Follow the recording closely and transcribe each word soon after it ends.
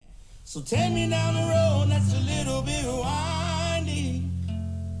So take me down the road that's a little bit windy,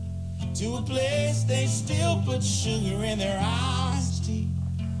 to a place they still put sugar in their iced tea,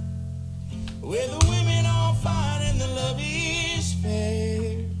 where the women are fine and the love is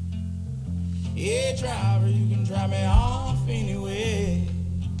fair. Yeah, driver, you can drop me off anywhere.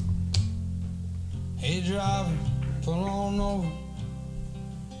 Hey driver, pull on over.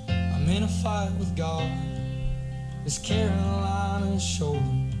 I'm in a fight with God. This Carolina's shoulder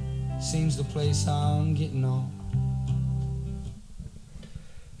seems the place I'm getting on.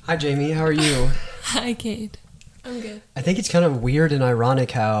 Hi Jamie, how are you? Hi Kate. I'm good. I think it's kind of weird and ironic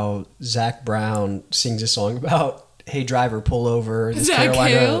how Zach Bryan sings a song about, hey driver, pull over. This Zach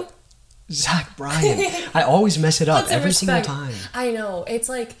who? Zach Bryan. I always mess it up Put some every single respect. time. I know. It's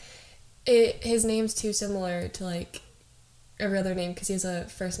like, his name's too similar to like every other name because he has a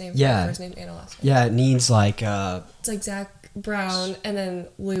first name, first name and a last name. Yeah, it needs like... It's like Zach Brown and then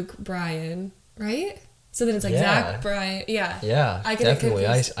Luke Bryan, right? So then it's like Zach Bryan. Yeah. Yeah, I get definitely.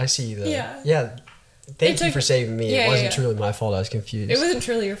 I confused. see the... Yeah. Thank you for saving me. It wasn't truly my fault. I was confused. It wasn't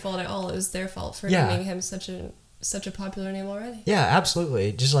truly your fault at all. It was their fault for naming him such a popular name already. Yeah,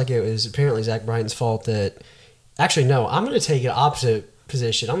 absolutely. Just like it was apparently Zach Bryan's fault that... Actually, no. I'm going to take an opposite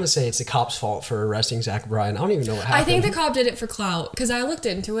position. I'm going to say it's the cop's fault for arresting Zach Bryan. I don't even know what happened. I think the cop did it for clout because I looked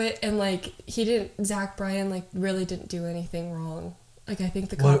into it and like Zach Bryan like really didn't do anything wrong. Like I think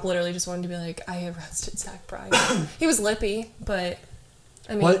the cop literally just wanted to be like, I arrested Zach Bryan. He was lippy, but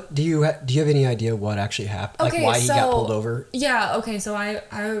I mean, what do you have any idea what actually happened? Okay, like why he got pulled over? Yeah. Okay. So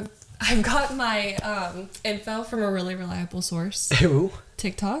I've got my info from a really reliable source. Who?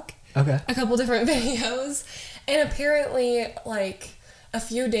 TikTok. Okay. A couple different videos, and apparently like a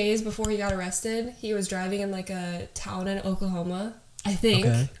few days before he got arrested, he was driving in like a town in Oklahoma. I think.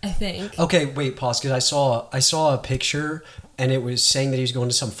 Okay, wait, pause, because I saw a picture and it was saying that he was going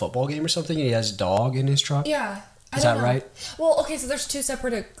to some football game or something and he has a dog in his truck. Yeah. Is that right? Well, okay, so there's two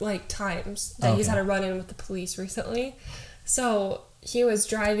separate like times that he's had a run-in with the police recently. So he was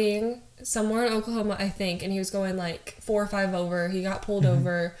driving somewhere in Oklahoma, I think, and he was going like 4 or 5 over. He got pulled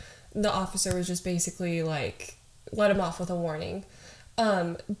over. The officer was just basically like let him off with a warning.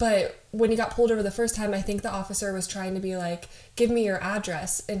 But when he got pulled over the first time, I think the officer was trying to be like, give me your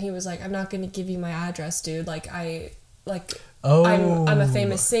address. And he was like, I'm not going to give you my address, dude. Like, I'm a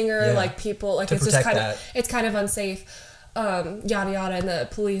famous singer. Yeah. Like people, like to it's just it's kind of unsafe. Yada yada. And the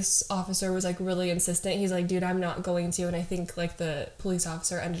police officer was like really insistent. He's like, dude, I'm not going to. And I think like the police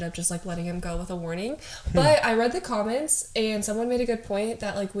officer ended up just like letting him go with a warning. But I read the comments and someone made a good point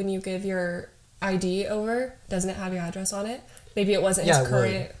that like when you give your ID over, doesn't it have your address on it? Maybe it wasn't his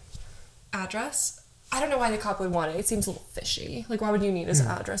current address. I don't know why the cop would want it. It seems a little fishy. Like, why would you need his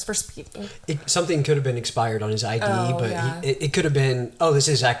address for speeding? Something could have been expired on his ID, but it could have been, this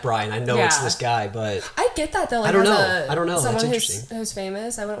is Zach Bryan. I know it's this guy, but... I get that, though. Like, I don't know. That's interesting. Who's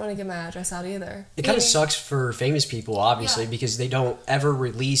famous, I wouldn't want to give my address out either. It kind of sucks for famous people, obviously, because they don't ever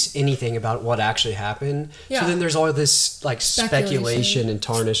release anything about what actually happened. Yeah. So then there's all this, like, speculation and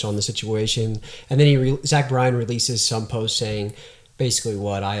tarnish on the situation. And then Zach Bryan releases some post saying... basically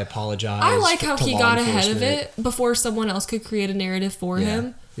what I apologize. I like how he got ahead of it before someone else could create a narrative for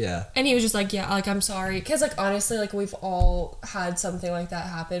him. Yeah. And he was just like, yeah, like, I'm sorry. Because, like, honestly, like, we've all had something like that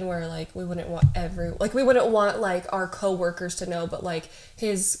happen where, like, we wouldn't want, like, our coworkers to know, but, like,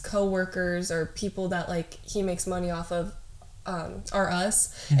 his coworkers or people that, like, he makes money off of are us.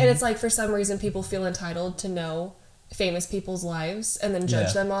 Mm-hmm. And it's like, for some reason, people feel entitled to know famous people's lives and then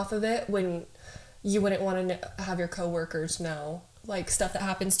judge them off of it when you wouldn't want to have your coworkers know like stuff that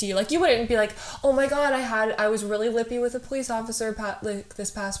happens to you. Like you wouldn't be like, oh my god, I was really lippy with a police officer like this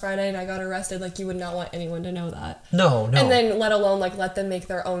past Friday and I got arrested. Like you would not want anyone to know that. No. And then let alone like let them make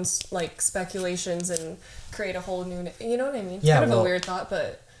their own like speculations and create a whole new, you know what I mean? It's kind of a weird thought,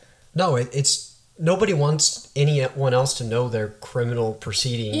 but no, it's nobody wants anyone else to know their criminal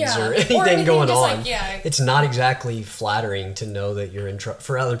proceedings or anything going on. Like, it's not exactly flattering to know that you're in trouble,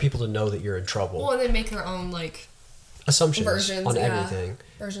 for other people to know that you're in trouble. Well, and they make their own like assumptions versions on everything.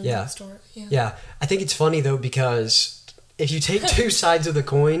 Versions of the story. Yeah. I think it's funny though because if you take two sides of the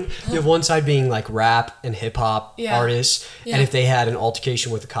coin, you have one side being like rap and hip hop artists, and if they had an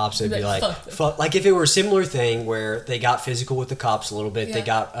altercation with the cops, they'd be like, fuck. Like if it were a similar thing where they got physical with the cops a little bit, they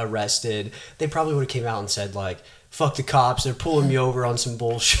got arrested, they probably would have came out and said like, fuck the cops, they're pulling me over on some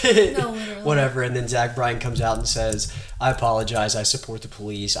bullshit, whatever. And then Zach Bryan comes out and says, I apologize, I support the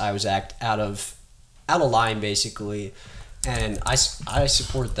police, I was out of line basically, and I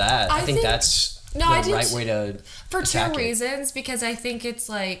support that. I think that's the right way to for two reasons, because I think it's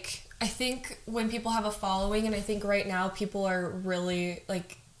like, I think when people have a following, and I think right now people are really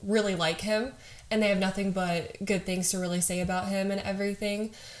like really like him, and they have nothing but good things to really say about him and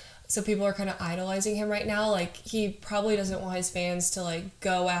everything. So people are kind of idolizing him right now. Like, he probably doesn't want his fans to, like,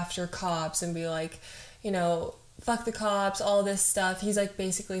 go after cops and be like, you know, fuck the cops, all this stuff. He's, like,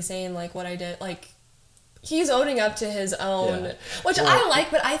 basically saying, like, what I did, like, he's owning up to his own, which I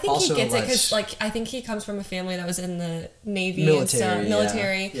like, but I think he gets it because, like, I think he comes from a family that was in the Navy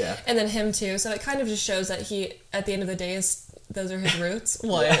military, and then him too. So it kind of just shows that he, at the end of the day, those are his roots.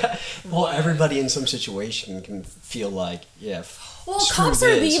 What? Well, everybody in some situation can feel like, well, cops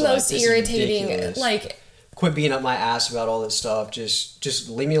are the most irritating. Like, quit being up my ass about all this stuff. Just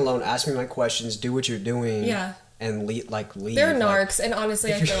leave me alone. Ask me my questions. Do what you're doing. Yeah. And leave. They're narcs, and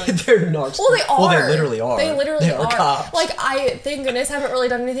honestly, I feel like they're narcs. Well, they are. Well, they literally are. They literally are. Cops. Like, I, thank goodness, haven't really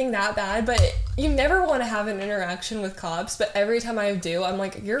done anything that bad, but you never want to have an interaction with cops. But every time I do, I'm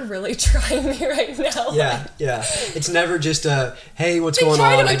like, you're really trying me right now. Yeah. It's never just a, hey, what's going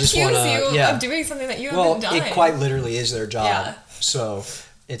on? I just want to of doing something that you haven't done. Well, it quite literally is their job. Yeah. So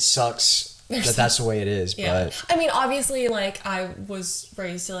it sucks that's the way it is. Yeah. But I mean, obviously, like, I was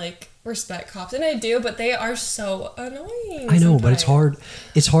raised to, like, respect cops, and I do, but they are so annoying. I know, sometimes. but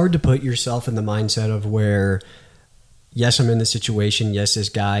it's hard to put yourself in the mindset of where, yes, I'm in this situation, yes, this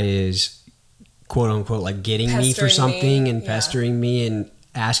guy is quote unquote like getting pestering me for something and pestering me and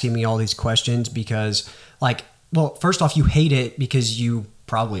asking me all these questions because, like, well, first off, you hate it because you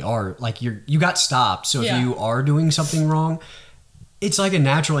probably are, like, you got stopped, so if you are doing something wrong, it's like a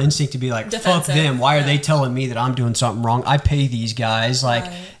natural instinct to be like, defensive. Fuck them, why are they telling me that I'm doing something wrong? I pay these guys, like,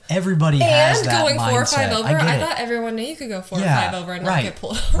 everybody has that mindset. And going 4 or 5 over, I thought everyone knew you could go 4 or 5 over and not get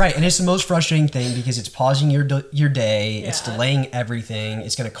pulled over. Right, and it's the most frustrating thing because it's pausing your day, it's delaying everything,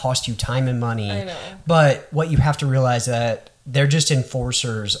 it's going to cost you time and money. I know. But what you have to realize that they're just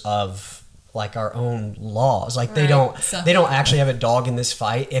enforcers of, like, our own laws. Like, they don't actually have a dog in this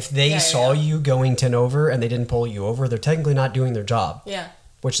fight. If they saw you going 10 over and they didn't pull you over, they're technically not doing their job. Yeah.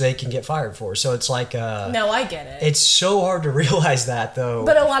 Which they can get fired for. So it's like no, I get it. It's so hard to realize that, though.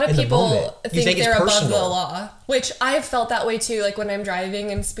 But a lot of people think they're above the law, which I've felt that way too. Like, when I'm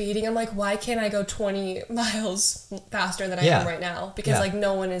driving and speeding, I'm like, why can't I go 20 miles faster than I am right now? Because like,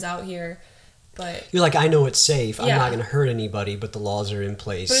 no one is out here. But you're like, I know it's safe. I'm not going to hurt anybody, but the laws are in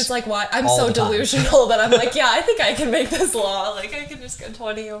place. But it's like, why? I'm so delusional that I'm like, yeah, I think I can make this law. Like, I can just go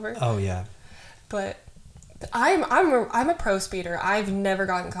 20 over. Oh yeah. But I'm a pro speeder. I've never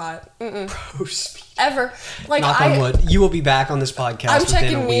gotten caught. Pro speeder. Ever. Like, knock on wood. You will be back on this podcast. I'm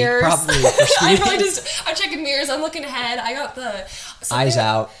checking mirrors. Probably for speeding. I'm checking mirrors. I'm looking ahead. I got the eyes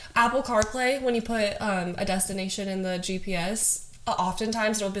out. Apple CarPlay, when you put a destination in the GPS,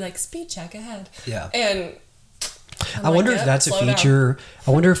 oftentimes it'll be like, speed check ahead. Yeah. And I wonder if that's a feature.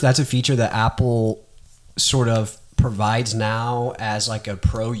 I wonder if that's a feature that Apple sort of provides now as like a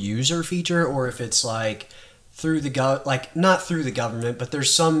pro user feature, or if it's like through the like not through the government, but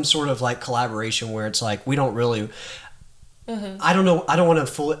there's some sort of like collaboration where it's like, we don't really. I don't know. I don't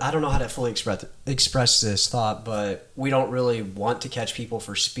know how to fully express this thought, but we don't really want to catch people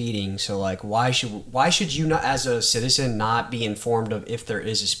for speeding. So like, why should you not, as a citizen, not be informed of if there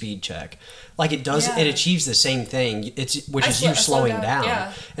is a speed check? Like, it does. It achieves the same thing. Which is you slowing down.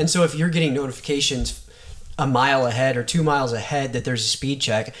 Yeah. And so if you're getting notifications a mile ahead or 2 miles ahead that there's a speed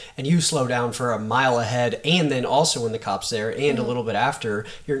check, and you slow down for a mile ahead, and then also when the cop's there, and a little bit after,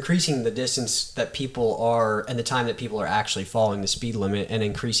 you're increasing the distance that people are and the time that people are actually following the speed limit and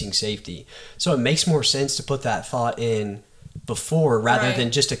increasing safety. So it makes more sense to put that thought in before rather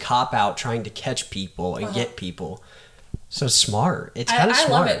than just a cop out trying to catch people and get people. So smart. It's kind of smart.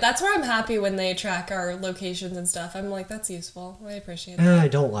 I love it. That's where I'm happy when they track our locations and stuff. I'm like, that's useful. I appreciate that. I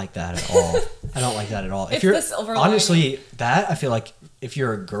don't like that at all. I don't like that at all. It's the silver lining. Honestly, that I feel like if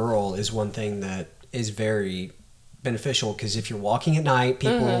you're a girl is one thing that is very beneficial, because if you're walking at night,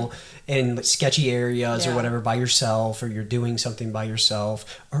 people in sketchy areas or whatever by yourself, or you're doing something by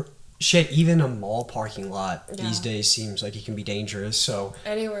yourself, or shit, even a mall parking lot these days seems like it can be dangerous. So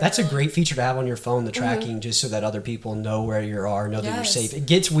that's a great feature to have on your phone, the tracking, just so that other people know where you are, know that you're safe. It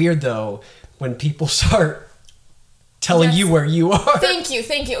gets weird, though, when people start telling you where you are. Thank you.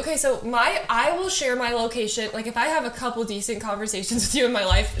 Okay, so I will share my location. Like, if I have a couple decent conversations with you in my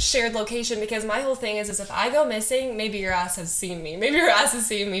life, shared location, because my whole thing is if I go missing, maybe your ass has seen me. Maybe your ass has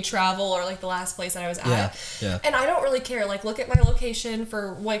seen me travel, or like the last place that I was at. Yeah. And I don't really care. Like, look at my location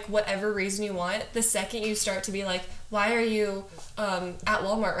for like whatever reason you want. The second you start to be like, why are you at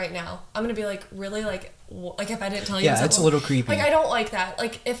Walmart right now? I'm gonna be like, really? Like if I didn't tell you. Yeah, it's a little creepy. Like, I don't like that.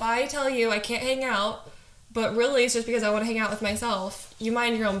 Like, if I tell you I can't hang out, But really, it's just because I want to hang out with myself. You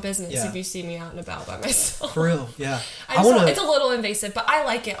mind your own business if you see me out and about by myself. For real, yeah. It's a little invasive, but I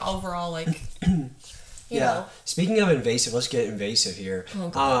like it overall. Like, you know. Speaking of invasive, let's get invasive here.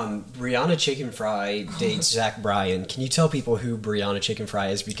 Brianna Chicken Fry dates Zach Bryan. Can you tell people who Brianna Chicken Fry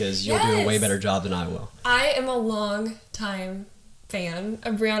is? Because you'll do a way better job than I will. I am a long time fan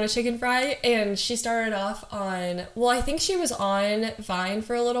of Brianna Chicken Fry, and she started off on, I think she was on Vine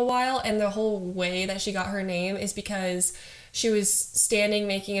for a little while, and the whole way that she got her name is because she was standing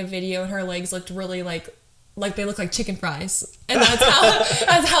making a video and her legs looked really like they look like chicken fries, and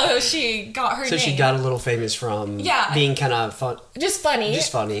that's how she got her name. So she got a little famous from being kind of fun, just funny,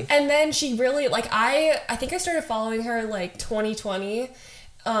 and then she really I think I started following her 2020.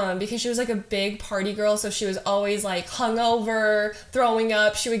 Because she was a big party girl, so she was always hungover, throwing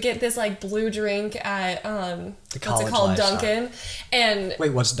up. She would get this blue drink at what's it called, Dunkin'. And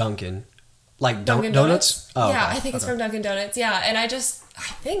wait, what's Dunkin'? Dunkin' Donuts? Oh, yeah, okay. I think it's from Dunkin' Donuts. Yeah, and I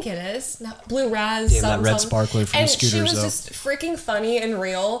think it is Blue Raz. Yeah, that red sparkler from Scooters. And she was just freaking funny and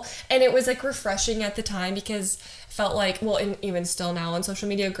real, and it was refreshing at the time because felt and even still now on social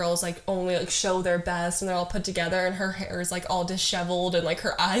media, girls only show their best and they're all put together, and her hair is all disheveled and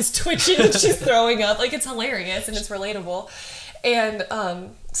her eyes twitching and she's throwing up. It's hilarious and it's relatable.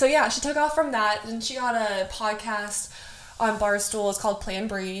 And so yeah, she took off from that and she got a podcast on Barstool. It's called Plan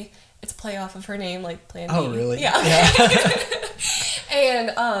Brie. It's a play off of her name, Plan B. Oh, really? Yeah.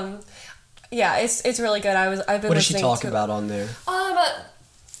 And it's really good. I've been. What is she talking about on there?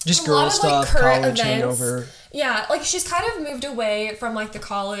 Just a girl lot of, stuff, current college events. hangover. Yeah, she's kind of moved away from the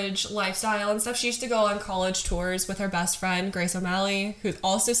college lifestyle and stuff. She used to go on college tours with her best friend, Grace O'Malley, who's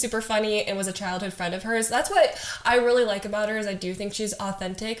also super funny and was a childhood friend of hers. That's what I really like about her, is I do think she's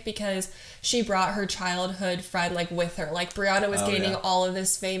authentic because she brought her childhood friend with her. Brianna was gaining all of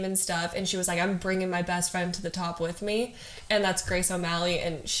this fame and stuff, and she was I'm bringing my best friend to the top with me, and that's Grace O'Malley,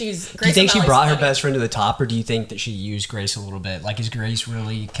 and she's Grace. Do you think O'Malley's she brought funny. her best friend to the top, or do you think that she used Grace a little bit? Is Grace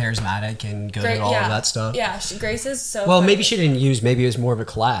really charismatic and good at all of that stuff? Yeah, Grace is so well, funny. maybe she didn't use, maybe it was more of a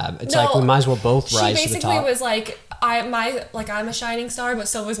collab. It's we might as well both rise to the top. She basically was I'm a shining star, but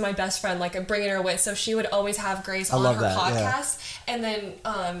so was my best friend, I'm bringing her with. So she would always have Grace on her podcast. Yeah. And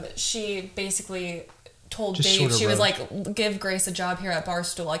then she basically told Dave, she was give Grace a job here at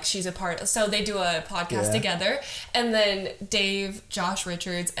Barstool, she's a part. So they do a podcast together. And then Dave, Josh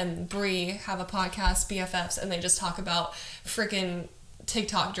Richards, and Bree have a podcast, BFFs, and they just talk about freaking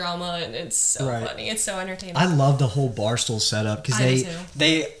TikTok drama, and it's so funny. It's so entertaining. I love the whole Barstool setup because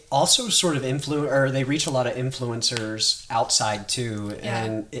they also sort of they reach a lot of influencers outside too,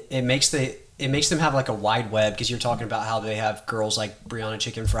 and it makes them have a wide web, because you're talking about how they have girls like Brianna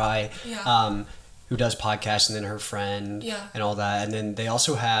Chicken Fry, who does podcasts, and then her friend, and all that, and then they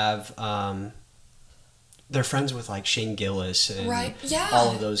also have they're friends with Shane Gillis and all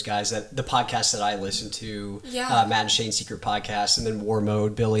of those guys, that the podcast that I listen to, Matt and Shane's Secret Podcast, and then War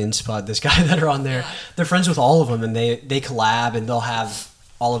Mode, Billy and Spud, this guy that are on there. They're friends with all of them, and they collab, and they'll have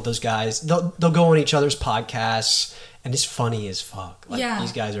all of those guys. They'll go on each other's podcasts, and it's funny as fuck.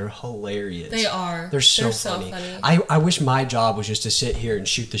 These guys are hilarious. They are. They're so funny. I wish my job was just to sit here and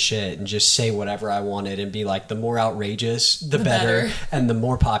shoot the shit and just say whatever I wanted and be the more outrageous, the better, and the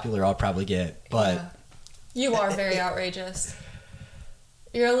more popular I'll probably get. But you are very outrageous.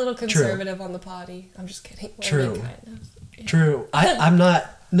 You're a little conservative on the potty. I'm just kidding. True. Kind of. Yeah. True. I'm not.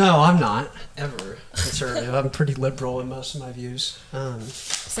 No, I'm not ever conservative. I'm pretty liberal in most of my views.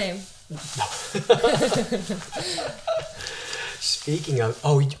 Same. Speaking of,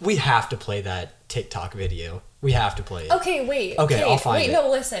 we have to play that TikTok video. We have to play it. Okay, wait. Okay, I'll find it.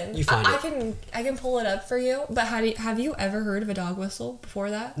 No, listen. You find it. I can pull it up for you. But have you ever heard of a dog whistle before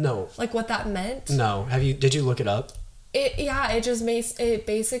that? No. What that meant? No. Did you look it up? It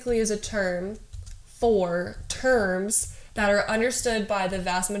basically is a term for terms that are understood by the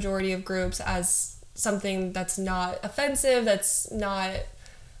vast majority of groups as something that's not offensive, that's not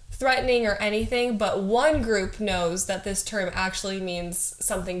threatening or anything, but one group knows that this term actually means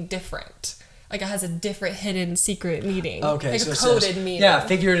something different. It has a different hidden secret meaning. Okay, so a coded meaning. Yeah,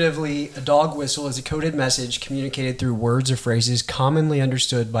 figuratively, a dog whistle is a coded message communicated through words or phrases commonly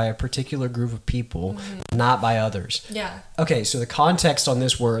understood by a particular group of people, not by others. Yeah. Okay, so the context on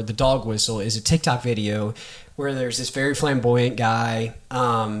this word, the dog whistle, is a TikTok video where there's this very flamboyant guy,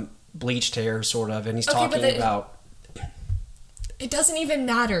 bleached hair sort of, and he's talking about... It doesn't even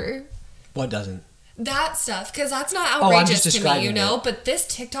matter. What doesn't? That stuff, because that's not outrageous to me, it. But this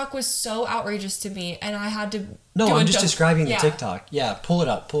TikTok was so outrageous to me, and I had to. No, I'm just describing the TikTok. Yeah, pull it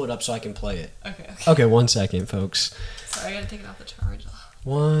up so I can play it. Okay, 1 second, folks. Sorry, I gotta take it off the charge.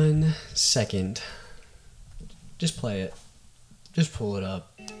 1 second. Just play it. Just pull it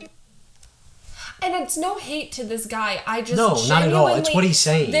up. And it's no hate to this guy. I just no, not at all. It's what he's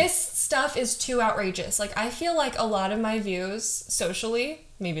saying. This stuff is too outrageous. Like, I feel like a lot of my views socially,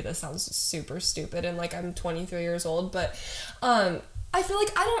 maybe this sounds super stupid and like I'm 23 years old, but I feel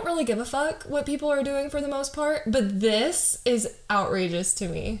like I don't really give a fuck what people are doing for the most part, but this is outrageous to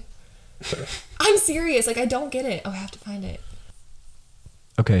me. I'm serious. Like, I don't get it. Oh, I have to find it.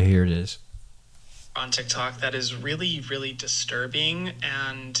 Okay, here it is. On TikTok that is really, really disturbing,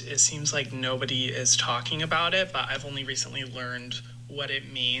 and it seems like nobody is talking about it, but I've only recently learned what it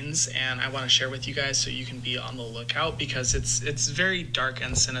means, and I want to share with you guys so you can be on the lookout, because it's very dark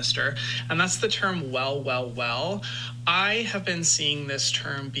and sinister, and that's the term well. I have been seeing this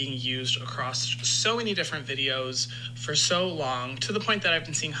term being used across so many different videos for so long, to the point that I've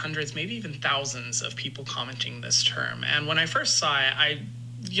been seeing hundreds, maybe even thousands of people commenting this term. And when I first saw it, I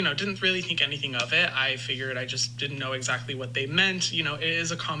didn't really think anything of it. I figured I just didn't know exactly what they meant. It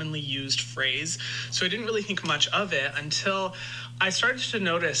is a commonly used phrase, so I didn't really think much of it until I started to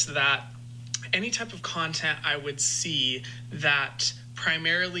notice that any type of content I would see that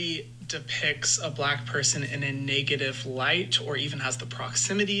primarily depicts a black person in a negative light, or even has the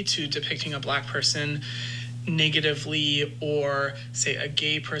proximity to depicting a black person negatively, or say a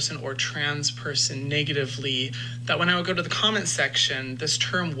gay person or trans person negatively, that when I would go to the comment section, this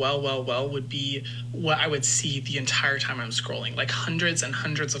term well would be what I would see the entire time I'm scrolling, like hundreds and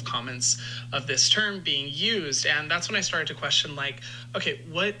hundreds of comments of this term being used. And that's when I started to question, like, okay,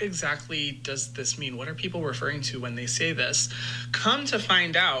 what exactly does this mean? What are people referring to when they say this? Come to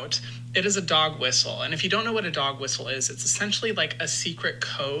find out, it is a dog whistle. And if you don't know what a dog whistle is, it's essentially like a secret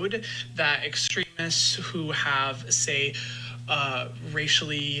code that extremists who have, say,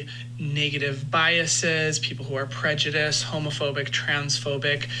 racially negative biases, people who are prejudiced, homophobic,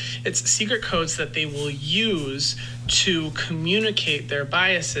 transphobic, it's secret codes that they will use to communicate their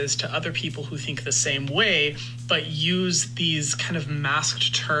biases to other people who think the same way, but use these kind of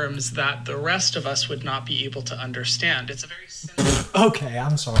masked terms that the rest of us would not be able to understand. It's a very simple... Okay,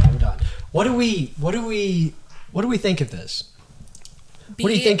 I'm sorry, I'm done. What do we think of this? What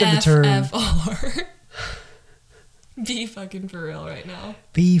do you think of the term? BFFR. Be fucking for real right now.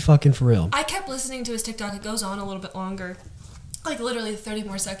 Be fucking for real. I kept listening to his TikTok. It goes on a little bit longer, like literally 30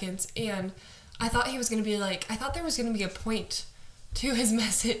 more seconds, and I thought he was gonna be like, I thought there was gonna be a point to his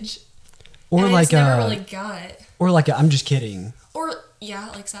message, or and like I just never really got it. Or like I'm just kidding. Or yeah,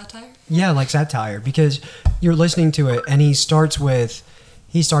 like satire. Yeah, like satire, because you're listening to it, and he starts with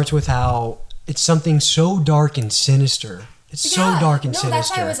how it's something so dark and sinister. It's so dark and sinister. No, that's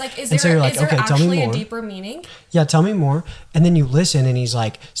why I was like, is there actually a deeper meaning? Yeah, tell me more. And then you listen, and he's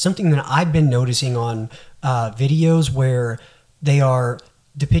like, something that I've been noticing on videos where they are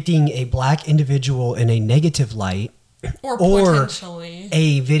depicting a black individual in a negative light, or potentially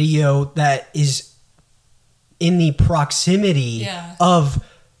a video that is in the proximity of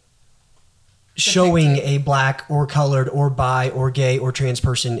showing a black or colored or bi or gay or trans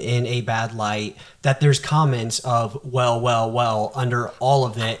person in a bad light, that there's comments of well under all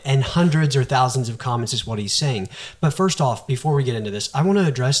of it, and hundreds or thousands of comments is what he's saying. But first off, before we get into this, I want to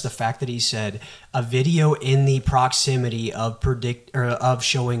address the fact that he said a video in the proximity of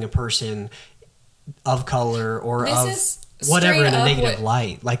showing a person of color or whatever in a negative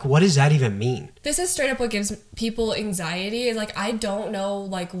light. Like, what does that even mean? This is straight up what gives people anxiety. Like, I don't know,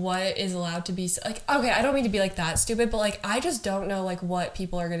 like, what is allowed to be, like, okay, I don't mean to be, like, that stupid, but, like, I just don't know, like, what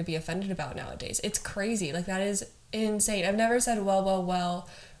people are going to be offended about nowadays. It's crazy. Like, that is insane. I've never said well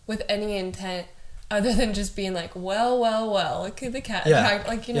with any intent other than just being like, well, like, the cat,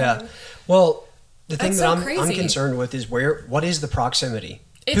 like, you know. Yeah. Well, the thing that I'm concerned with is what is the proximity?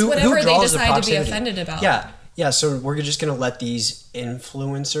 It's whatever they decide to be offended about. Yeah, so we're just going to let these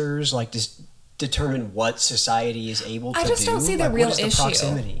influencers like just determine what society is able to do. I just don't see the real issue.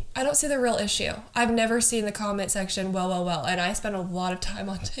 I don't see the real issue. I've never seen the comment section well, and I spend a lot of time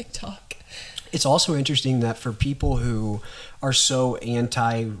on TikTok. It's also interesting that for people who are so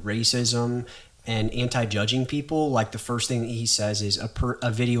anti-racism and anti-judging people, like the first thing that he says is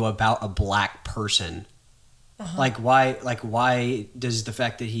a video about a black person. Uh-huh. Why does the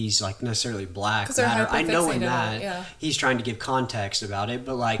fact that he's like necessarily black matter? I know in that he's trying to give context about it,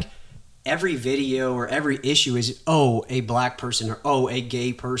 but like every video or every issue is a black person or a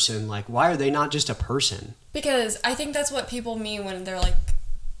gay person. Like, why are they not just a person? Because I think that's what people mean when they're like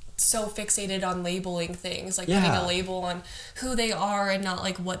so fixated on labeling things, like putting a label on who they are and not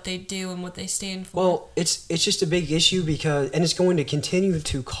like what they do and what they stand for. Well, it's just a big issue and it's going to continue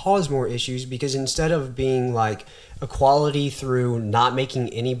to cause more issues because instead of being like equality through not making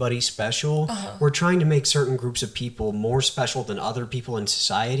anybody special, we're trying to make certain groups of people more special than other people in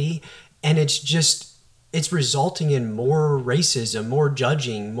society, and it's resulting in more racism, more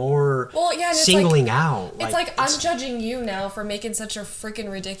judging, more singling out. It's like I'm judging you now for making such a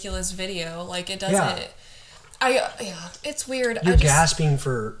freaking ridiculous video. Like, it doesn't... it's weird. You're grasping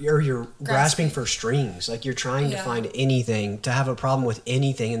for strings. Like, you're trying to find anything, to have a problem with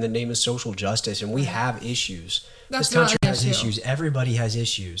anything in the name of social justice, and we have issues. This country has issues. Everybody has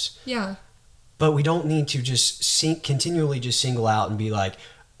issues. Yeah. But we don't need to just continually just single out and be like,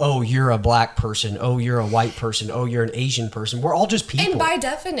 oh, you're a black person. Oh, you're a white person. Oh, you're an Asian person. We're all just people. And by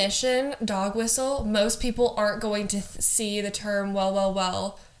definition, dog whistle, most people aren't going to see the term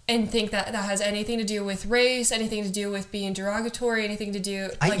well, and think that has anything to do with race, anything to do with being derogatory, anything to do...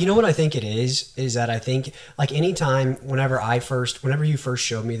 you know what I think it is that I think, like, anytime, whenever you first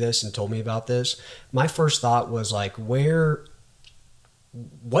showed me this and told me about this, my first thought was, like,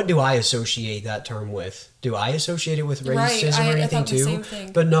 what do I associate that term with? Do I associate it with racism or anything too? Same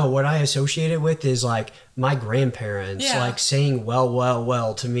thing. But no, what I associate it with is like my grandparents like saying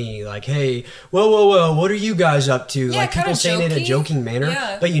well to me, like, hey, well, what are you guys up to? Yeah, like people saying it in a joking manner.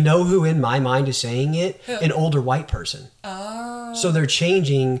 Yeah. But you know who in my mind is saying it? Who? An older white person. Oh. So they're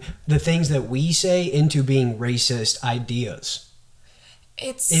changing the things that we say into being racist ideas.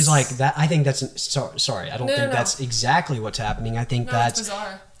 Is like that. I think that's sorry. I don't think that's exactly what's happening. I think that's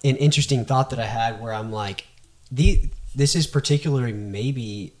bizarre. An interesting thought that I had where I'm like, this is particularly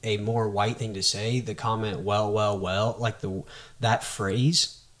maybe a more white thing to say. The comment, well, like that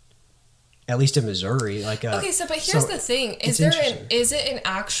phrase, at least in Missouri, like. Okay, but here's the thing: is it an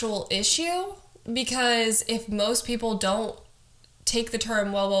actual issue? Because if most people don't take the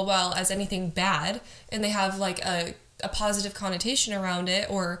term well as anything bad, and they have like a positive connotation around it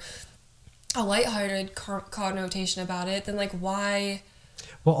or a lighthearted connotation about it, then like why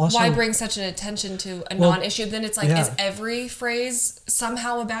bring such an attention to a non-issue? Then it's like, is every phrase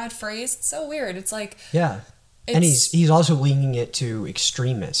somehow a bad phrase? It's so weird. It's like, and he's also leaning it to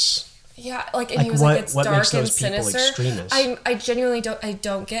extremists. Yeah, and he was like, it's dark and sinister. Extremists? I genuinely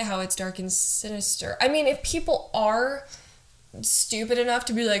don't get how it's dark and sinister. I mean, if people are stupid enough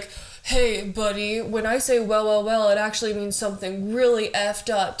to be like, hey buddy, when I say well, it actually means something really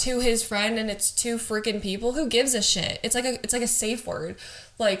effed up to his friend, and it's two freaking people, who gives a shit? It's like a safe word.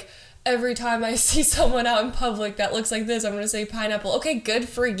 Like, every time I see someone out in public that looks like this, I'm gonna say pineapple. Okay, good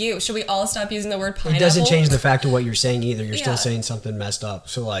for you. Should we all stop using the word pineapple? It doesn't change the fact of what you're saying either. You're still saying something messed up.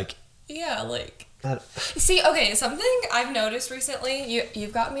 So like, see, okay, something I've noticed recently,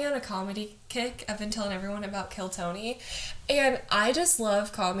 you've got me on a comedy kick. I've been telling everyone about Kill Tony, and I just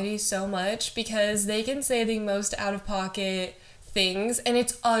love comedy so much because they can say the most out-of-pocket things, and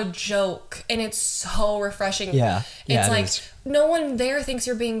it's a joke, and it's so refreshing. It's like, no one there thinks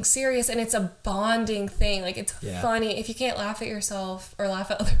you're being serious, and it's a bonding thing. Like, it's funny. If you can't laugh at yourself or laugh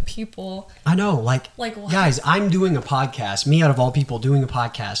at other people. I know, like guys, I'm doing a podcast, me out of all people doing a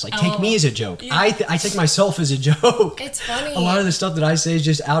podcast, like, take me as a joke. I take myself as a joke. It's funny. A lot of the stuff that I say is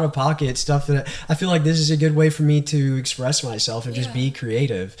just out of pocket stuff that I feel like this is a good way for me to express myself and just be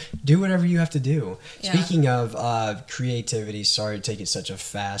creative. Do whatever you have to do. Speaking of creativity, sorry to take it such a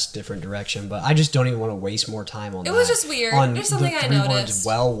fast, different direction, but I just don't even want to waste more time on that. It was just weird. There's something I noticed.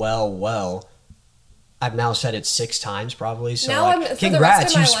 Words, well. I've now said it 6 times probably, so now like,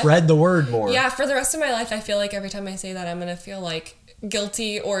 congrats, you spread the word more. Yeah, for the rest of my life, I feel like every time I say that, I'm going to feel like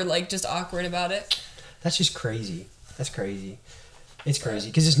guilty or like just awkward about it. That's just crazy. That's crazy. It's crazy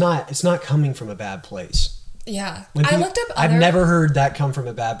because it's not coming from a bad place. Yeah. I looked up I've never heard that come from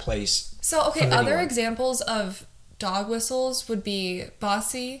a bad place. So, okay, other examples of dog whistles would be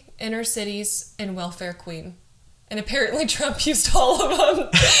bossy, inner cities, and welfare queen. And apparently Trump used all of them.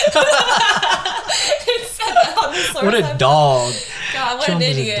 What a dog. God, what Trump an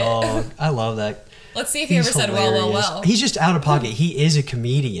idiot. Is a dog. I love that. Let's see if he ever said well. He's just out of pocket. He is a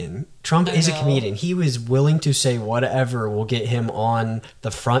comedian. Trump is a comedian. He was willing to say whatever will get him on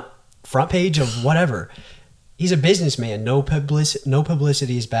the front page of whatever. He's a businessman. No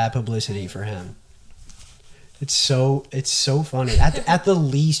publicity is bad publicity for him. It's so funny. At the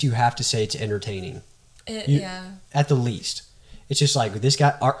least, you have to say it's entertaining. At the least. It's just like, this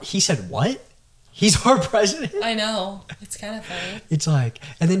guy, he said what? He's our president? I know. It's kind of funny. It's like,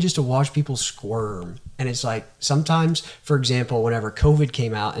 and then just to watch people squirm. And it's like, sometimes, for example, whenever COVID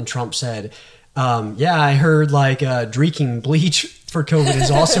came out and Trump said, I heard like drinking bleach for COVID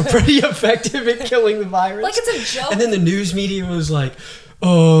is also pretty effective at killing the virus. Like, it's a joke. And then the news media was like,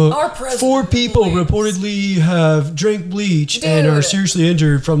 4 people reportedly have drank bleach and are seriously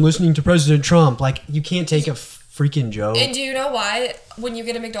injured from listening to President Trump. Like, you can't take a freaking joke. And do you know why? When you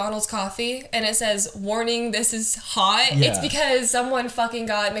get a McDonald's coffee and it says, warning, this is hot, it's because someone fucking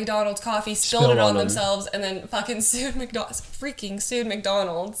got McDonald's coffee, spilled it on themselves, and then fucking sued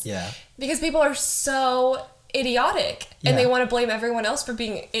McDonald's. Yeah. Because people are so idiotic and they want to blame everyone else for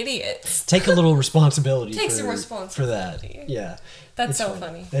being idiots. Take a little responsibility. Take some responsibility for that. Yeah. That's so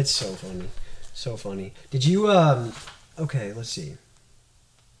funny. That's so funny. So funny. Did you okay, let's see.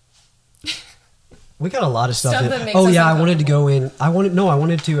 We got a lot of stuff. I wanted to go in. I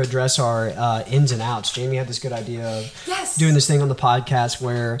wanted to address our ins and outs. Jamie had this good idea of doing this thing on the podcast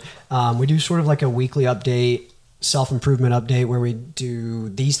where we do sort of like a weekly update, self-improvement update where we do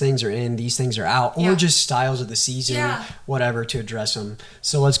these things are in, these things are out, or just styles of the season, whatever, to address them.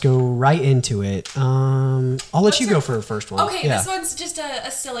 So let's go right into it. I'll let you go for the first one. Okay, this one's just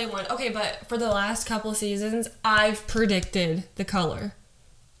a silly one. Okay, but for the last couple of seasons, I've predicted the color.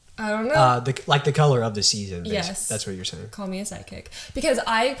 I don't know. The color of the season. Basically. Yes. That's what you're saying. Call me a psychic. Because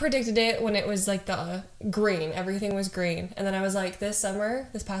I predicted it when it was like the green. Everything was green. And then I was like, this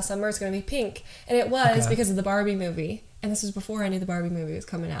past summer, it's going to be pink. And it was because of the Barbie movie. And this was before I knew the Barbie movie was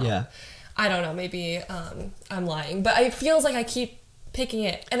coming out. Yeah. I don't know. Maybe I'm lying. But it feels like I keep picking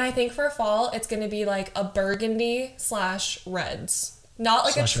it. And I think for fall, it's going to be like a burgundy / reds. Not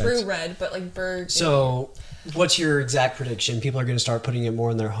like a true red, but like burgundy. So... what's your exact prediction? People are going to start putting it more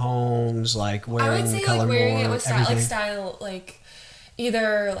in their homes, like wearing the color more. I would say like wearing it with style, like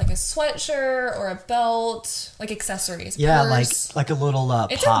either like a sweatshirt or a belt, like accessories. Yeah, purse. like a little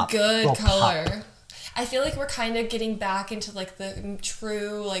pop. It's a good color. Pop. I feel like we're kind of getting back into like the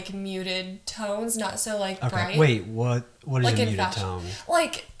true like muted tones, not so like bright. Wait, what is like a muted tone?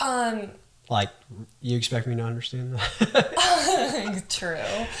 Like like you expect me to understand that? True.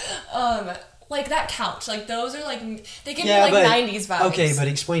 Like that couch, like those are like they give me like 90s vibes. Okay, but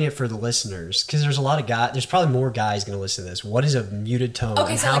explain it for the listeners, because there's a lot of guys. There's probably more guys going to listen to this. What is a muted tone,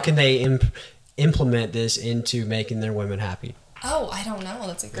 and so how can they implement this into making their women happy? Oh, I don't know.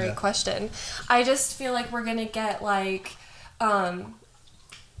 That's a great question. I just feel like we're gonna get like,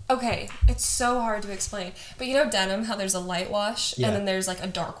 okay, it's so hard to explain. But you know denim, how there's a light wash and then there's like a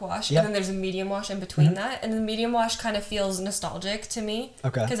dark wash and then there's a medium wash in between that. And the medium wash kind of feels nostalgic to me.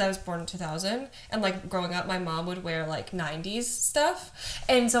 Okay. Because I was born in 2000 and like growing up, my mom would wear like 90s stuff.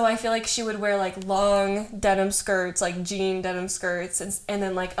 And so I feel like she would wear like long denim skirts, like jean denim skirts and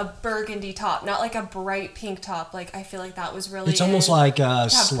then like a burgundy top, not like a bright pink top. Like I feel like that was really... It's almost like a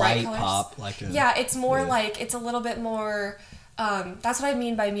slight pop. It's more like, it's a little bit more... that's what I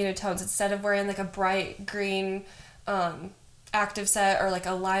mean by muted tones. Instead of wearing like a bright green active set or like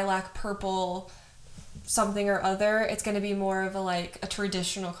a lilac purple something or other, it's going to be more of a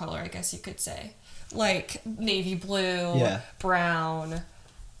traditional color, I guess you could say. Like navy blue, brown,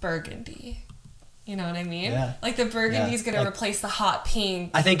 burgundy. You know what I mean? Yeah. Like the burgundy is going to replace the hot pink.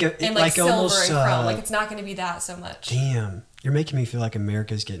 I think and like silver almost, and chrome. Like it's not going to be that so much. Damn. You're making me feel like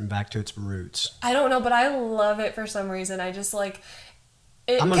America's getting back to its roots. I don't know, but I love it for some reason. I just like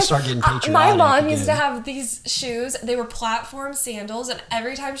it. I'm going to start getting patriotic. My mom used to have these shoes. They were platform sandals, and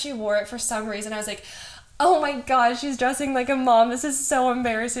every time she wore it for some reason, I was like, oh my god, she's dressing like a mom. This is so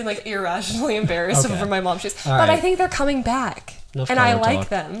embarrassing, like irrationally embarrassed over my mom's shoes. But I think they're coming back. And I like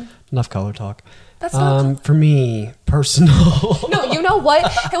them. Enough color talk. That's not for me, personal. No, you know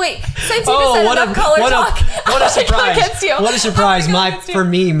what? Hey, wait. Since you just said enough color talk, what a surprise! What a surprise! For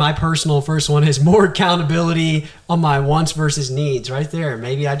me, my personal first one is more accountability on my wants versus needs. Right there.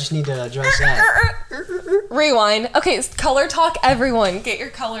 Maybe I just need to address that. Rewind. Okay, color talk. Everyone, get your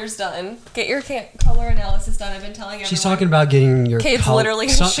colors done. Get your color analysis done. I've been telling everyone. She's talking about getting your. Kate's literally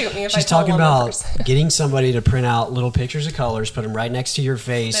gonna shoot me if I tell one more person. She's talking about getting somebody to print out little pictures of colors, put them right next to your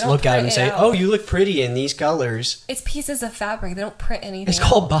face, look at them, and say, "Oh, you look pretty in these colors." It's pieces of fabric. They don't print anything. It's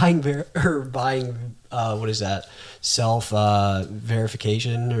called buying. What is that? Self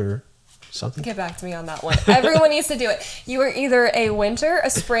verification or something. Get back to me on that one. Everyone needs to do it. You are either a winter, a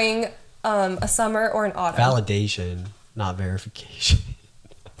spring, a summer, or an autumn. Validation, not verification.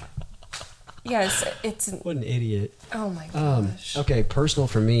 Yes, it's... What an idiot. Oh my gosh. Okay, personal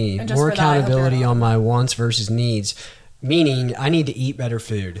for me. More accountability on my wants versus needs. Meaning, I need to eat better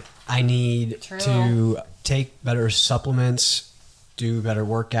food. I need to take better supplements, do better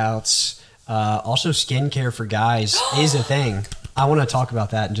workouts. Also, skincare for guys is a thing. I want to talk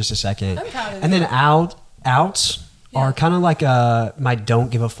about that in just a second. I'm proud of and then outs. are kind of like my don't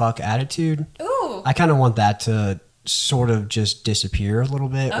give a fuck attitude. Ooh. I kind of want that to sort of just disappear a little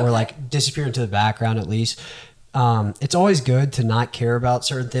bit, or like disappear into the background at least. It's always good to not care about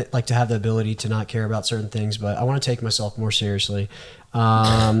certain things, like to have the ability to not care about certain things, but I want to take myself more seriously.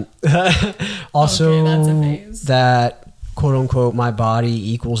 Also, that's a phase. That quote unquote my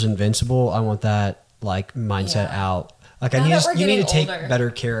body equals invincible. I want that like mindset out. Like you need to take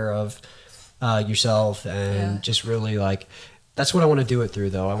better care of yourself and just really like. That's what I want to do it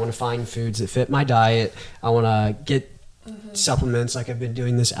through, though. I want to find foods that fit my diet. I want to get supplements. Like I've been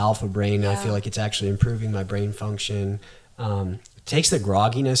doing this Alpha Brain, and I feel like it's actually improving my brain function. Takes the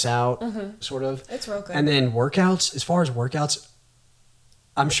grogginess out, sort of. It's real good. And then workouts. As far as workouts,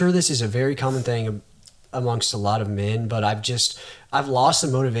 I'm sure this is a very common thing amongst a lot of men, but I've lost the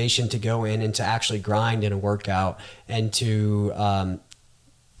motivation to go in and to actually grind in a workout and to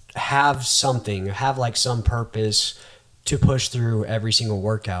have like some purpose to push through every single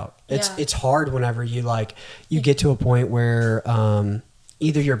workout. It's hard whenever you get to a point where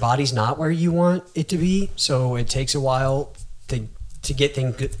either your body's not where you want it to be, so it takes a while to get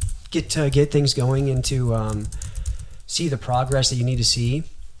things going and to see the progress that you need to see.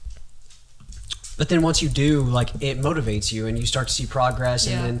 But then once you do, like, it motivates you and you start to see progress,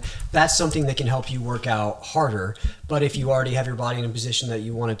 and then that's something that can help you work out harder. But if you already have your body in a position that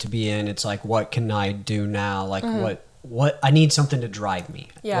you want it to be in, it's like, what can I do now? Like, what I need something to drive me,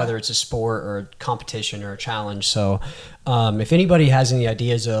 whether it's a sport or a competition or a challenge. So if anybody has any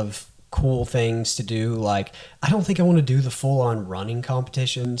ideas of cool things to do, like, I don't think I want to do the full-on running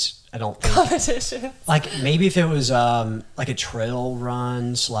competitions. I don't think. Competition. Like, maybe if it was like a trail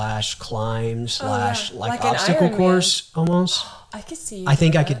run / climb / like obstacle course almost. I could see. I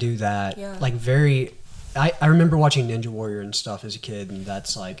think I could do that. Yeah. Like I remember watching Ninja Warrior and stuff as a kid, and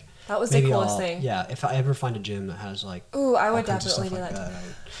that's like. That was the coolest thing. Yeah, if I ever find a gym that has like. Ooh, I would definitely do that.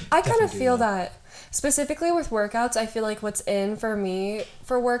 I kind of feel that. Specifically with workouts, I feel like what's in for me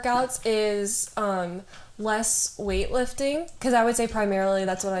for workouts is less weightlifting, because I would say primarily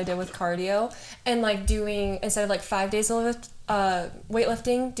that's what I did with cardio, and like doing, instead of like 5 days of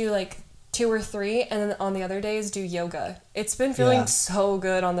weightlifting, do like 2 or 3, and then on the other days do yoga. It's been feeling so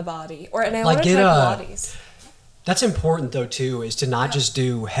good on the body. And I want to try Pilates. That's important though too, is to not just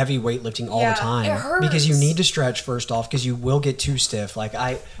do heavy weightlifting all the time. It hurts. Because you need to stretch first off, because you will get too stiff. Like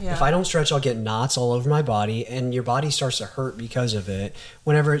if I don't stretch, I'll get knots all over my body, and your body starts to hurt because of it,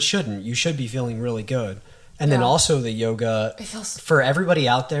 whenever it shouldn't. You should be feeling really good. And then also the yoga, for everybody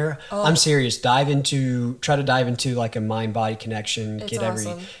out there, I'm serious, try to dive into like a mind-body connection,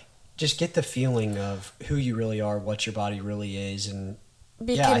 just get the feeling of who you really are, what your body really is, and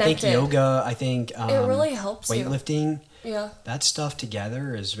I think yoga, it really helps weightlifting, that stuff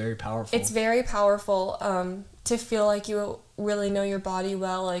together is very powerful. It's very powerful to feel like you really know your body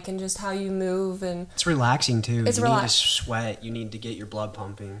well, like, and just how you move, and it's relaxing too. You need to sweat, you need to get your blood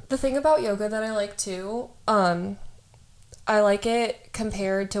pumping. The thing about yoga that I like too, I like it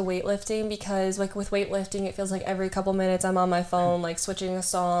compared to weightlifting, because like with weightlifting it feels like every couple minutes I'm on my phone, like switching a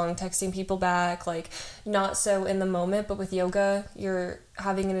song, texting people back, like not so in the moment. But with yoga, you're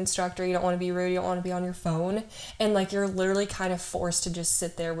having an instructor, you don't want to be rude, you don't want to be on your phone, and like you're literally kind of forced to just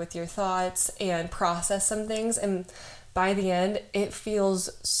sit there with your thoughts and process some things, and by the end it feels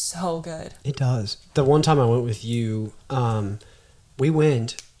so good. It does. The one time I went with you, we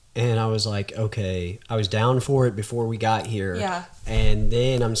went, and I was like, okay, I was down for it before we got here. Yeah. And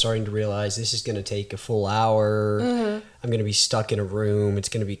then I'm starting to realize this is going to take a full hour. Mm-hmm. I'm going to be stuck in a room. It's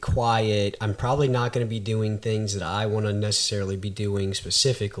going to be quiet. I'm probably not going to be doing things that I want to necessarily be doing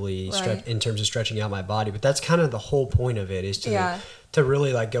specifically in terms of stretching out my body. But that's kind of the whole point of it, is to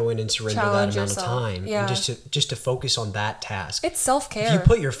really like go in and surrender that amount of time, and just to focus on that task. It's self-care. If you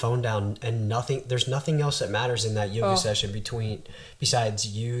put your phone down and there's nothing else that matters in that yoga session besides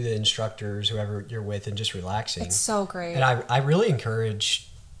you, the instructors, whoever you're with, and just relaxing. It's so great. And I really encourage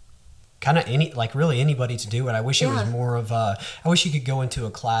kind of anybody to do it. I wish it was more of I wish you could go into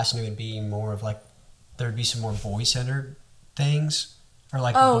a class and it would be more of like, there'd be some more boy-centered things, or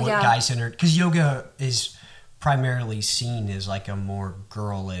like guy-centered, because yoga is primarily seen as like a more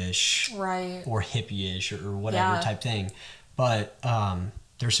girlish or hippie-ish or whatever type thing, but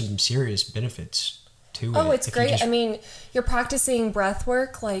there's some serious benefits to it. Oh, it's great. I mean, you're practicing breath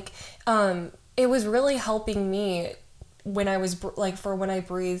work, like it was really helping me when I was when I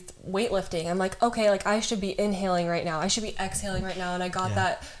breathed weightlifting. I'm like, okay, like I should be inhaling right now, I should be exhaling right now, and I got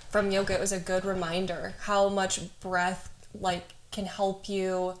that from yoga. It was a good reminder how much breath like can help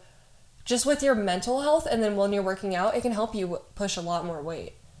you just with your mental health, and then when you're working out, it can help you push a lot more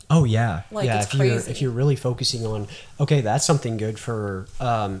weight. Oh yeah, like yeah. it's crazy. If you're really focusing on, okay, that's something good for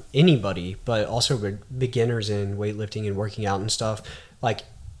anybody, but also beginners in weightlifting and working out and stuff. Like,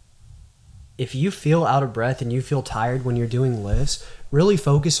 if you feel out of breath and you feel tired when you're doing lifts, really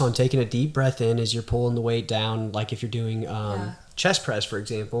focus on taking a deep breath in as you're pulling the weight down. Like if you're doing chest press, for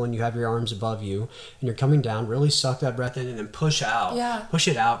example, and you have your arms above you and you're coming down, really suck that breath in and then push out. Yeah. Push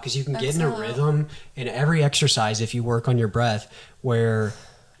it out, because you can get in a rhythm in every exercise if you work on your breath where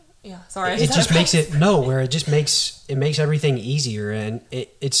it just makes it makes everything easier, and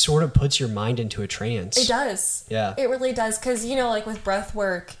it sort of puts your mind into a trance. It does. Yeah. It really does, because, you know, like with breath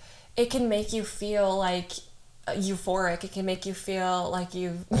work, it can make you feel like euphoric. It can make you feel like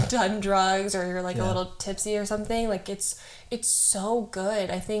you've done drugs or you're like a little tipsy or something. Like it's so good.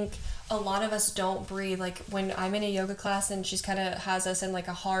 I think a lot of us don't breathe. Like when I'm in a yoga class and she's kind of has us in like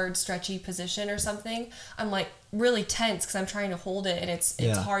a hard stretchy position or something, I'm like really tense because I'm trying to hold it, and it's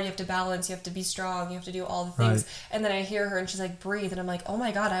hard. You have to balance, you have to be strong, you have to do all the things. Right. And then I hear her and she's like, breathe, and I'm like, oh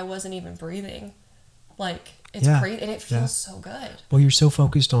my god, I wasn't even breathing. Like it's crazy, and it feels so good. Well, you're so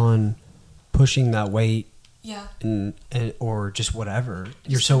focused on pushing that weight, and or just whatever.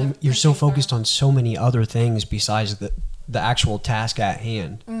 You're so focused on so many other things besides the actual task at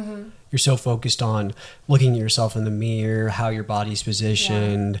hand. Mm-hmm. You're so focused on looking at yourself in the mirror, how your body's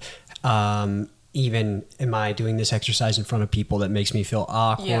positioned. Even, am I doing this exercise in front of people that makes me feel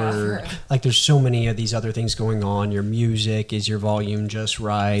awkward? Yeah. Like there's so many of these other things going on. Your music, is your volume just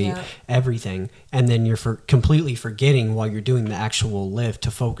right? Yeah. Everything. And then you're completely forgetting while you're doing the actual lift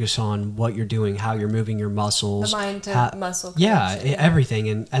to focus on what you're doing, how you're moving your muscles. The mind to muscle connection. Yeah, everything.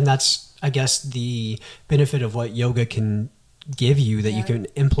 And that's, I guess, the benefit of what yoga can give you that you can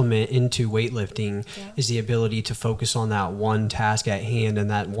implement into weightlifting is the ability to focus on that one task at hand, and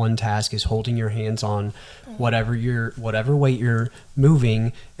that one task is holding your hands on whatever weight you're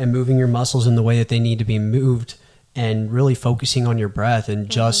moving, and moving your muscles in the way that they need to be moved, and really focusing on your breath, and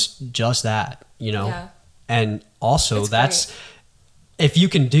just that, you know. And also that's if you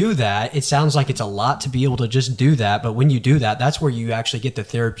can do that, it sounds like it's a lot to be able to just do that, but when you do that, that's where you actually get the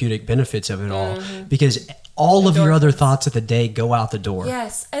therapeutic benefits of it all, because all of your other thoughts of the day go out the door.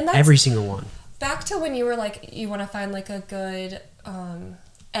 Yes, and that's every single one. Back to when you were like, you want to find like a good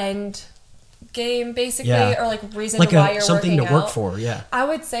end game, basically, or like reason like why you're something working to work for. Yeah, I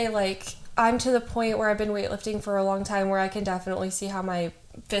would say like I'm to the point where I've been weightlifting for a long time where I can definitely see how my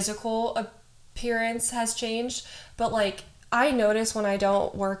physical appearance has changed, but like I notice when I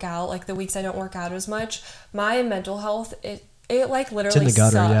don't work out, like the weeks I don't work out as much, my mental health, it like literally it's in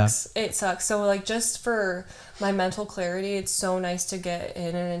the gutter, sucks. It sucks. So like just for my mental clarity, it's so nice to get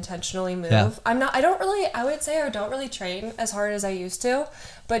in and intentionally move. Yeah. I would say I don't really train as hard as I used to,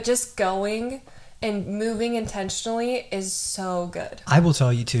 but just going and moving intentionally is so good. I will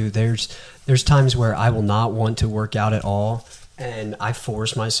tell you too, there's times where I will not want to work out at all, and I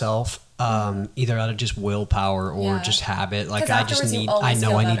force myself either out of just willpower or just habit. Like I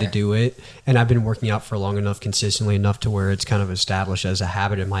need to do it. And I've been working out for long enough, consistently enough to where it's kind of established as a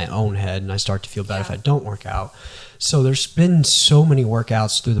habit in my own head, and I start to feel bad if I don't work out. So there's been so many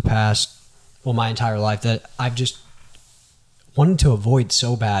workouts through the past, my entire life, that I've just wanted to avoid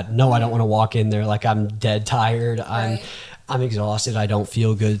so bad. No, I don't want to walk in there like I'm dead tired. Right. I'm exhausted. I don't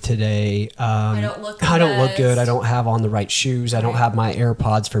feel good today. I don't look good. I don't have on the right shoes. I don't have my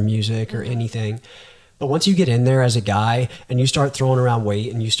AirPods for music or anything. But once you get in there as a guy and you start throwing around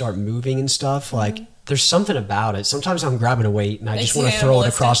weight and you start moving and stuff, like there's something about it. Sometimes I'm grabbing a weight and I just want to throw it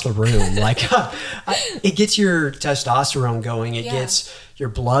across the room. Like it gets your testosterone going. It gets your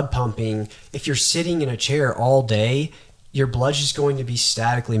blood pumping. If you're sitting in a chair all day, your blood's just going to be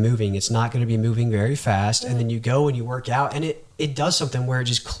statically moving. It's not going to be moving very fast. And then you go and you work out, and it does something where it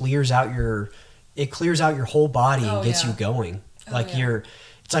just clears out your whole body and gets you going.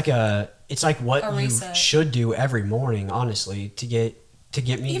 It's like what you should do every morning, honestly, to get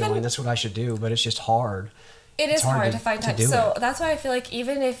me going. That's what I should do, but it's just hard. It's hard to find time. So that's why I feel like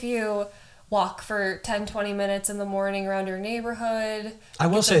even if you walk for 10, 20 minutes in the morning around your neighborhood. I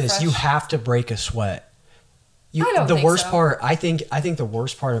will say this, you have to break a sweat. I think the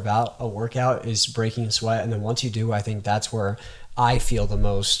worst part about a workout is breaking a sweat, and then once you do, I think that's where I feel the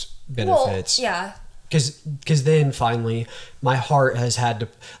most benefits. Well, yeah. Because then finally my heart has had to,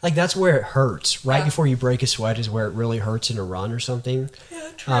 like, that's where it hurts. Right before you break a sweat is where it really hurts in a run or something. Yeah,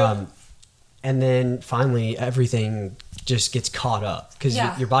 true. And then finally everything just gets caught up because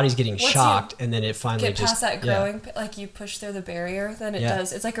your body's getting shocked, and then it finally get past that growing, like you push through the barrier, then it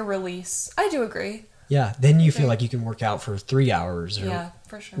does. It's like a release. I do agree. Yeah, then you feel like you can work out for 3 hours or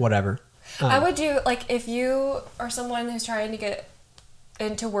for sure. whatever. I would do, like, if you are someone who's trying to get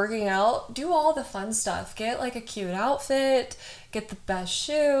into working out, do all the fun stuff. Get like a cute outfit, get the best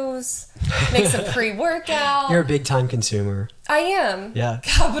shoes, make some pre-workout. You're a big time consumer. I am. Yeah.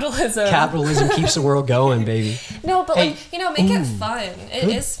 Capitalism keeps the world going, baby. No, but make it fun. It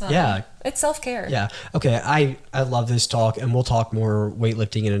is fun. Yeah. It's self-care. Yeah. Okay. I love this talk, and we'll talk more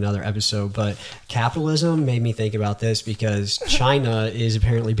weightlifting in another episode, but capitalism made me think about this because China is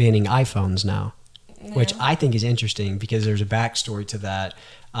apparently banning iPhones now. Yeah. Which I think is interesting because there's a backstory to that.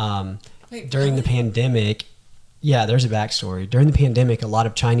 During the pandemic, there's a backstory. During the pandemic, a lot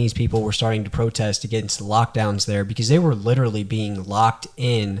of Chinese people were starting to protest against the lockdowns there because they were literally being locked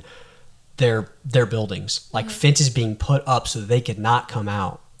in their buildings, like fences being put up so that they could not come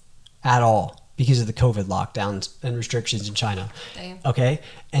out at all because of the COVID lockdowns and restrictions in China. Damn. Okay,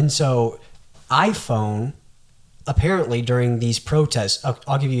 and so iPhone. Apparently, during these protests,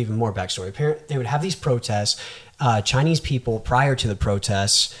 I'll give you even more backstory. They would have these protests. Chinese people, prior to the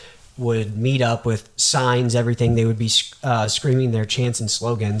protests, would meet up with signs, everything. They would be screaming their chants and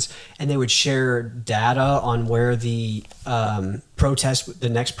slogans, and they would share data on where the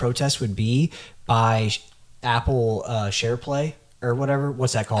next protest would be by Apple SharePlay or whatever.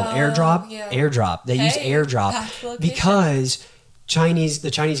 What's that called? AirDrop? Yeah. AirDrop. They use AirDrop because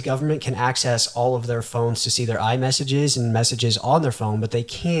the Chinese government can access all of their phones to see their iMessages and messages on their phone, but they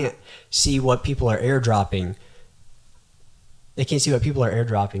can't see what people are airdropping.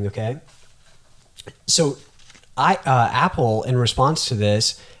 Okay? So Apple, in response to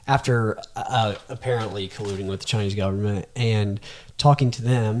this, after apparently colluding with the Chinese government and talking to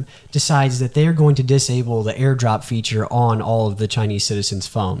them, decides that they're going to disable the airdrop feature on all of the Chinese citizens'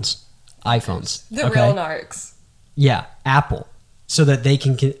 phones, iPhones. The real narcs. Yeah, Apple. So that they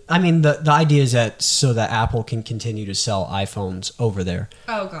can, the idea is that so that Apple can continue to sell iPhones over there.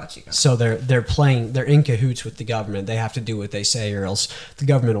 Oh, gotcha. So they're in cahoots with the government. They have to do what they say, or else the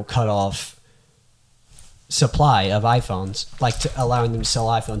government will cut off supply of iPhones, allowing them to sell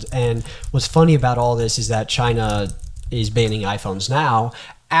iPhones. And what's funny about all this is that China is banning iPhones now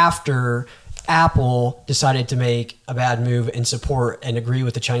after Apple decided to make a bad move and support and agree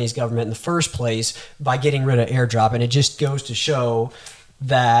with the Chinese government in the first place by getting rid of AirDrop. And it just goes to show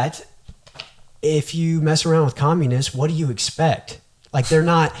that if you mess around with communists, what do you expect?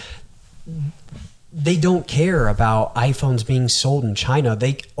 They don't care about iPhones being sold in China.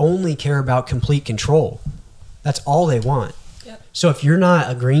 They only care about complete control. That's all they want. Yep. So if you're not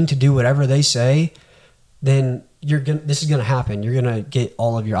agreeing to do whatever they say, then this is going to happen. You're going to get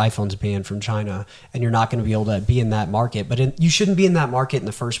all of your iPhones banned from China, and you're not going to be able to be in that market. But you shouldn't be in that market in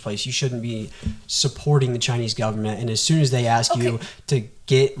the first place. You shouldn't be supporting the Chinese government. And as soon as they ask you to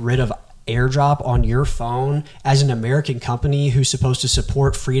get rid of AirDrop on your phone as an American company who's supposed to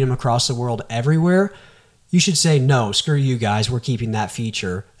support freedom across the world everywhere, you should say, no, screw you guys. We're keeping that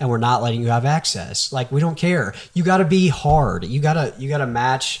feature, and we're not letting you have access. We don't care. You got to be hard. You got to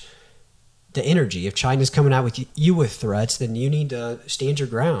match the energy. If China's coming out with you with threats, then you need to stand your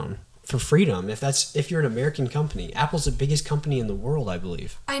ground for freedom. If you're an American company, Apple's the biggest company in the world, I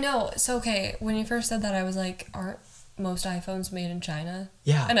believe. I know. So when you first said that, I was like, aren't most iPhones made in China?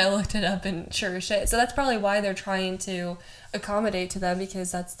 Yeah. And I looked it up, and sure as shit. So that's probably why they're trying to accommodate to them,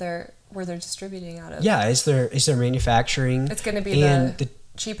 because that's where they're distributing out of. Yeah, it's their manufacturing. It's going to be the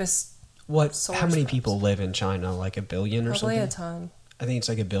cheapest. How many people live in China? Like a billion or something? Probably a ton. I think it's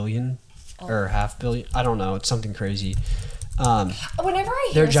like 1 billion. Or 500 million. I don't know. It's something crazy. Whenever I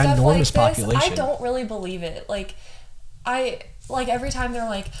hear stuff like this, population. I don't really believe it. Every time they're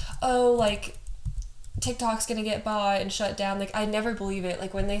like, oh, TikTok's gonna get bought and shut down. I never believe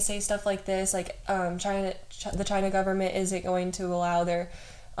it. When they say stuff like this, the China government isn't going to allow their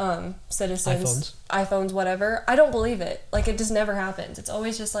citizens iPhones, whatever. I don't believe it. It just never happens. It's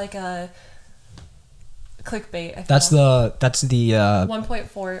always just a clickbait. That's the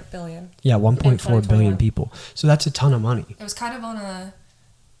 1.4 billion. Yeah, 1.4 billion people. So that's a ton of money. It was kind of on a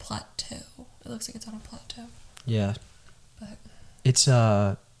plateau. It looks like it's on a plateau. Yeah. But it's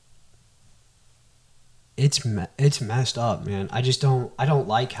messed up, man. I don't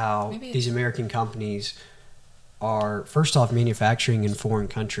like how these American companies are first off manufacturing in foreign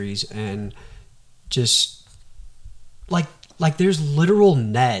countries, and just there's literal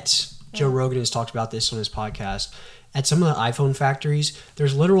nets. Joe Rogan has talked about this on his podcast. At some of the iPhone factories,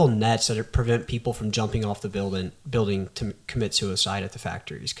 there's literal nets that prevent people from jumping off the building to commit suicide at the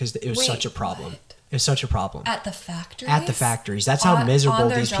factories because it was such a problem. What? It was such a problem. At the factories? At the factories. That's how miserable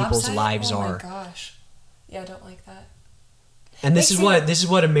these people's lives are. Oh my gosh. Yeah, I don't like that. And this is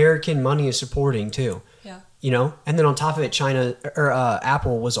what American money is supporting too. Yeah. And then on top of it,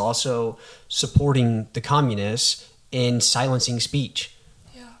 Apple was also supporting the communists in silencing speech.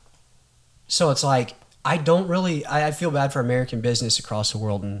 So it's like, I feel bad for American business across the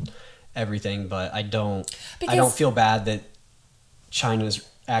world and everything, but I don't feel bad that China's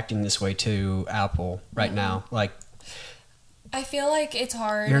acting this way to Apple right now. Like, I feel like it's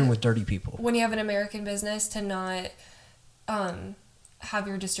hard. You're in with dirty people. When you have an American business to not have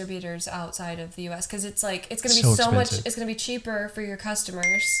your distributors outside of the U.S. because it's like it's going to be so much. It's going to be cheaper for your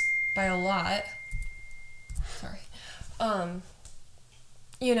customers by a lot. Sorry,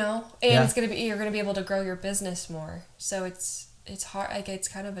 you know, and it's going to be you're going to be able to grow your business more. So it's hard. Like it's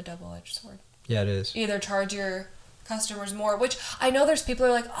kind of a double-edged sword. Yeah, it is. Either charge your customers more, which I know there's people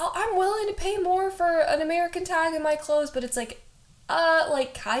who are like, oh, I'm willing to pay more for an American tag in my clothes, but it's like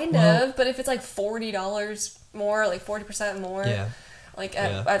kind of. But if it's like $40 more, like 40% more, like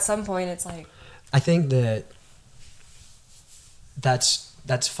at some point it's like. I think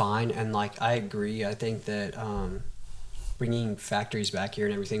that's fine, and like I agree. I think that bringing factories back here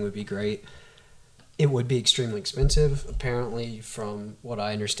and everything would be great. It would be extremely expensive, apparently, from what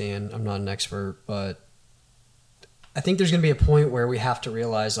I understand. I'm not an expert, but I think there's going to be a point where we have to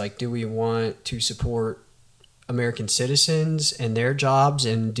realize, like, do we want to support American citizens and their jobs,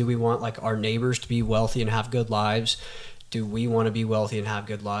 and do we want, like, our neighbors to be wealthy and have good lives? Do we want to be wealthy and have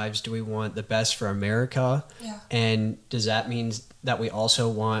good lives? Do we want the best for America? Yeah. And does that mean that we also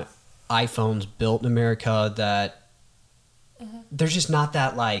want iPhones built in America that there's just not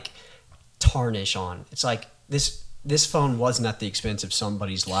that, like, tarnish on? It's like this phone wasn't at the expense of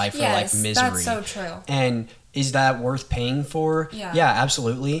somebody's life or like misery. That's so true. And is that worth paying for? Yeah,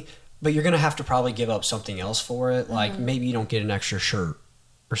 absolutely. But you're gonna have to probably give up something else for it. Like maybe you don't get an extra shirt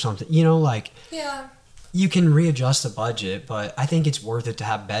or something. You know, like you can readjust the budget, but I think it's worth it to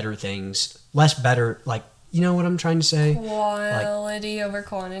have better things, less better. Like, you know what I'm trying to say? Quality over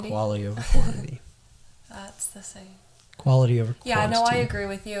quantity. Quality over quantity. That's the same. Quality over quantity. Yeah, no, I agree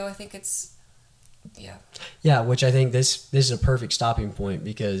with you. I think it's, Yeah, which I think this is a perfect stopping point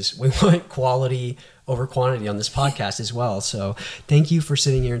because we want quality over quantity on this podcast as well. So thank you for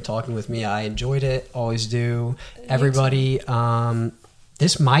sitting here and talking with me. I enjoyed it. Always do. Everybody,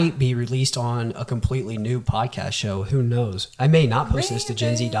 this might be released on a completely new podcast show. Who knows? I may not post this to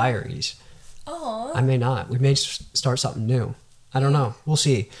Gen Z Diaries. Oh. I may not. We may start something new. I don't know. We'll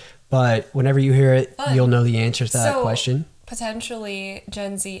see. But whenever you hear it, you'll know the answer to that question. Potentially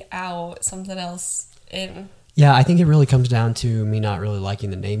Gen Z out, something else in. Yeah, I think it really comes down to me not really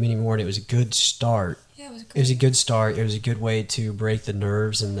liking the name anymore, and it was a good start. Yeah, it was great. It was a good start. It was a good way to break the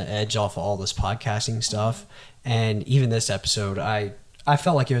nerves and the edge off of all this podcasting stuff. And even this episode, I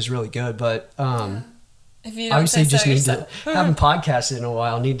felt like it was really good, but if you don't obviously just need yourself. to haven't podcasted in a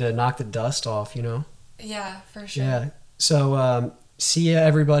while, need to knock the dust off, you know? Yeah, for sure. Yeah. So see ya,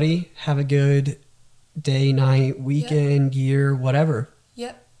 everybody. Have a good day, night, weekend, year, whatever.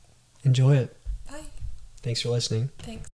 Yep. Enjoy it. Bye. Thanks for listening. Thanks.